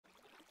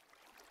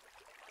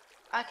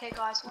Okay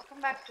guys, welcome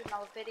back to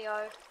another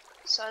video.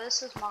 So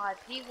this is my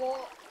Pwarp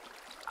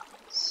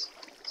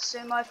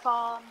sumo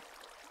farm,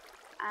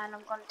 and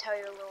I'm going to tell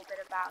you a little bit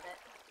about it.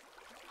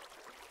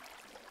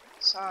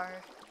 So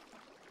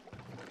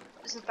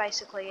this is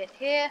basically it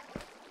here,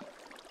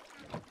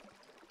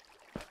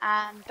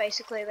 and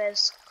basically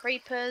there's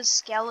creepers,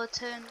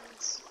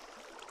 skeletons,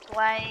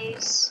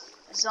 blaze,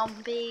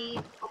 zombie,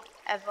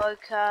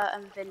 evoker,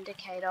 and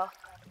vindicator.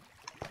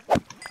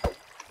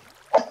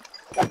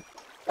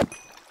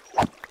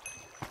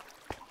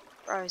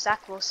 Bro,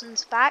 Zach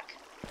Wilson's back.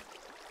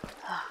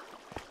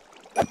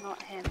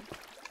 Not him.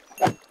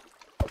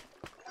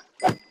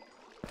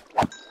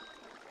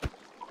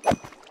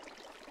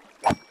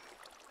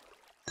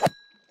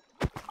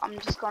 I'm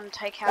just gonna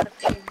take out a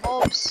few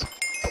mobs.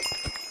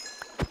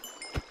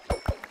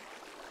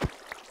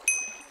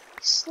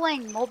 He's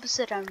slaying mobs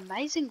at an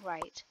amazing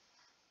rate.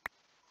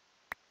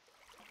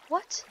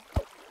 What?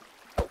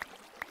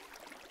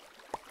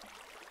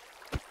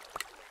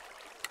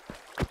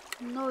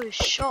 No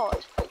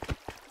shot.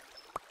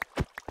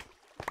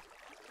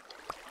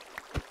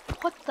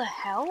 What the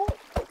hell?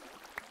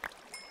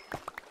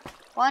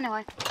 Well,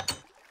 anyway,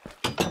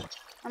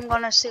 I'm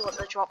gonna see what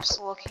the drop's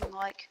looking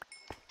like.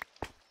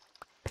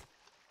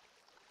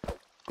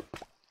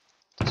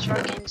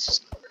 Destroy games.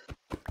 Just...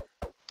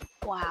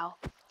 Wow.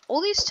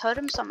 All these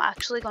totems I'm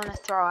actually gonna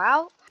throw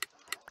out?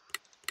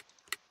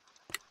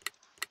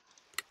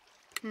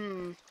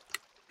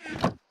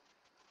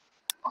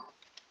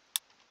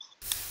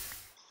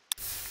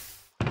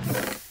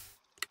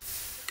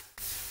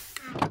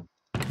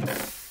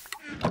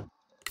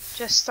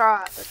 Just throw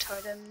out the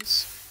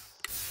totems.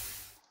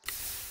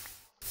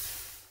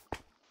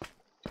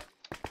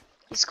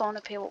 He's gone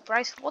to Pwarp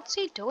bracelet. What's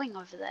he doing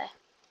over there?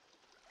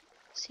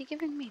 Is he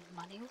giving me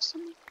money or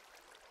something?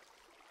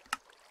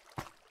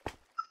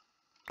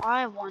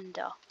 I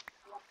wonder.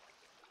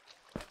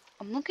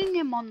 I'm looking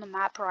him on the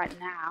map right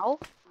now.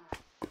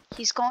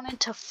 He's gone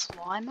into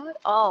fly mode.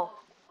 Oh.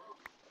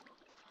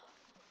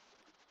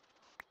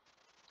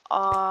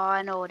 Oh,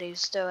 I know what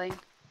he's doing.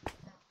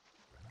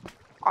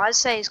 I'd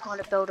say he's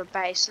going to build a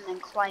base and then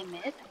claim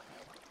it.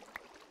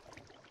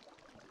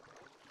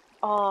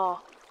 Oh.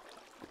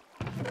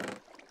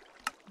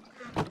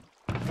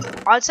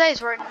 I'd say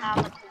he's running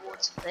down the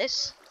coords of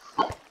this.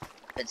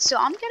 But still,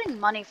 I'm getting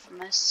money from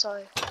this,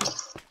 so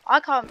I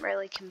can't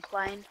really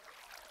complain.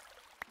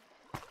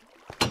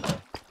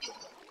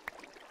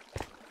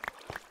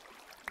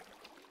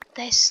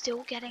 They're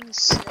still getting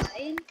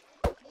slain?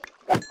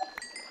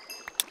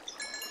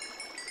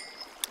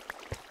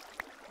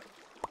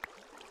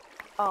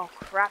 Oh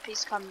crap,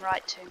 he's come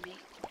right to me.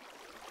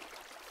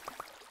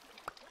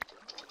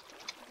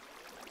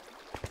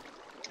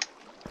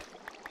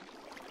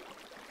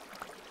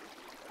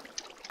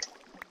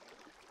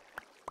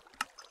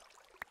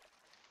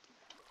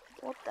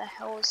 What the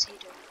hell is he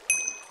doing?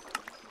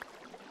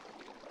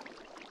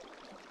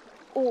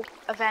 Oh,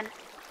 event.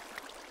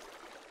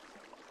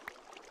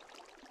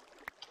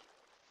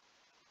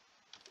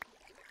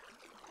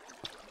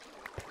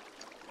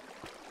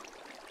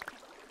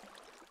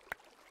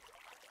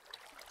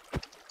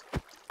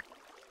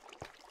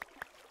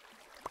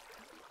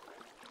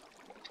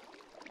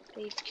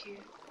 Leave queue.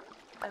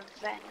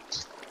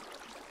 Event.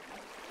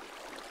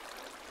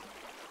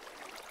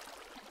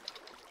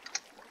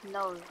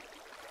 No.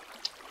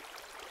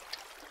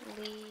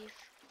 Leave.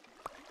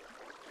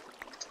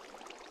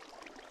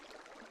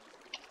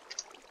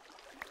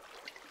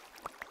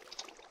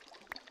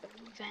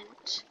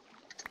 Event.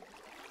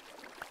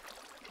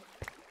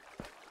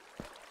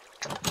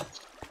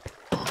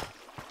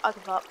 I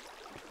give up.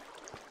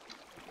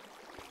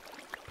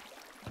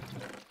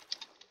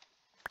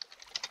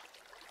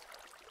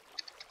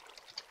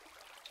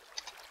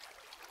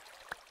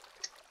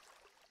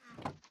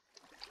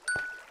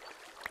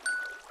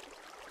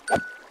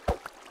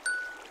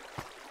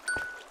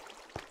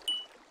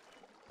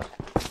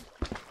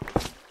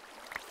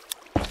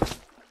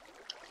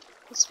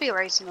 Let's be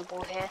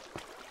reasonable here.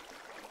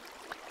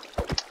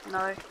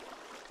 No.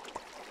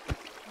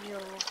 You're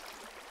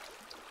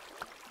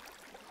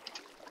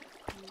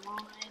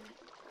mine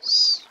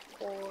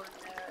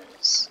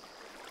spawners.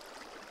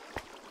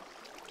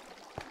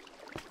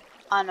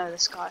 I know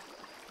this guy.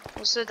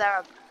 Also, there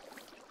are.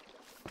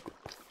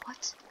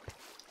 What?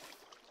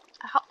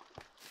 How?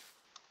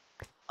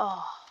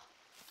 Oh.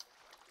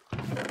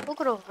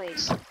 Look at all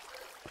these.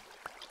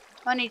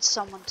 I need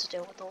someone to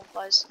deal with all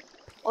those.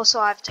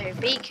 Also, I have 2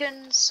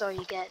 beacons, so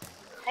you get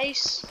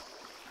haste.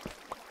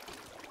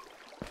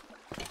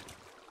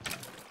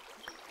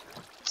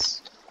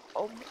 It's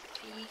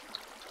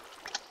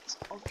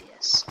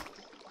obvious.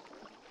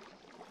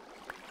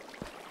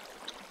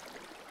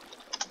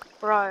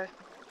 Bro,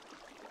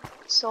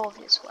 it's so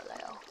obvious where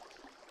they are.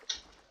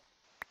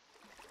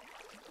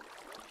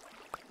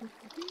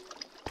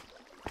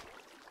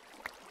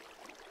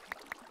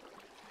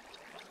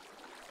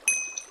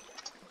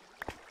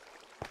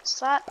 What's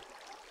that?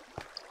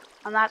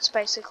 And that's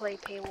basically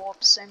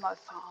Pwarp sumo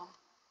farm.